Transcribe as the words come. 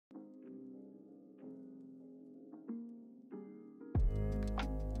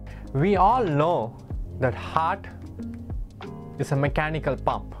We all know that heart is a mechanical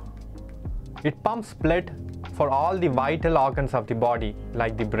pump. It pumps blood for all the vital organs of the body,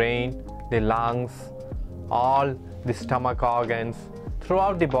 like the brain, the lungs, all the stomach organs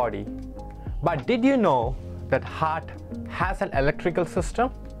throughout the body. But did you know that heart has an electrical system?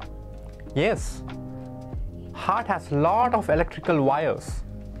 Yes, heart has a lot of electrical wires.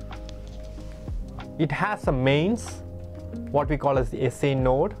 It has a mains, what we call as the SA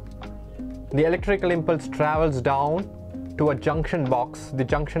node. The electrical impulse travels down to a junction box. The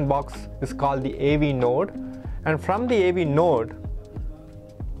junction box is called the AV node, and from the AV node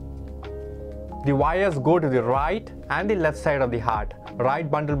the wires go to the right and the left side of the heart, right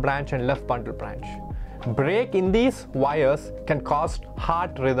bundle branch and left bundle branch. Break in these wires can cause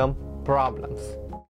heart rhythm problems.